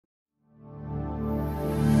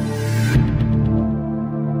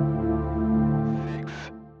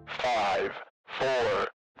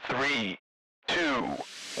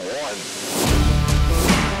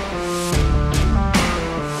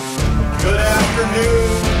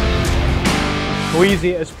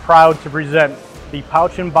Coesia is proud to present the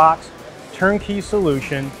pouch and box turnkey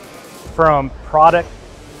solution from product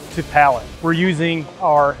to pallet. We're using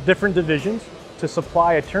our different divisions to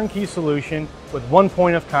supply a turnkey solution with one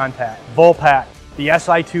point of contact. Volpak, the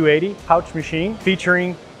SI280 pouch machine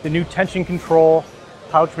featuring the new tension control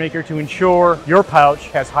pouch maker to ensure your pouch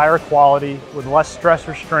has higher quality with less stress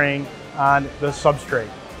or strain on the substrate.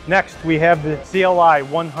 Next, we have the CLI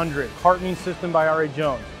 100 cartoning system by R.A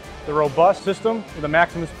Jones. The robust system with a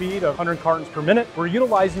maximum speed of 100 cartons per minute. We're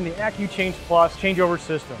utilizing the AccuChange Plus changeover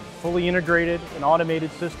system, fully integrated and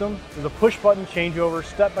automated system. There's a push-button changeover,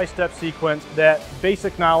 step-by-step sequence that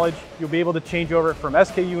basic knowledge, you'll be able to change over from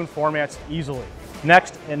SKU and formats easily.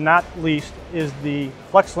 Next and not least is the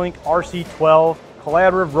FlexLink RC12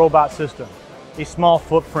 collaborative robot system, a small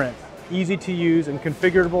footprint, easy to use and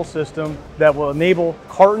configurable system that will enable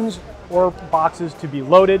cartons or boxes to be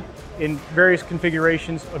loaded in various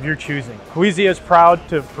configurations of your choosing. Coesia is proud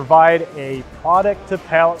to provide a product to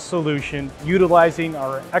pallet solution utilizing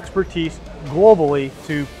our expertise globally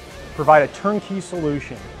to provide a turnkey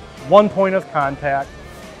solution. One point of contact.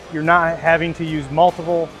 You're not having to use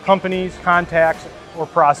multiple companies, contacts, or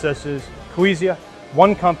processes. Coesia,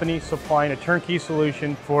 one company supplying a turnkey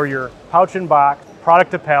solution for your pouch and box,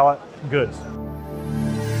 product to pallet goods.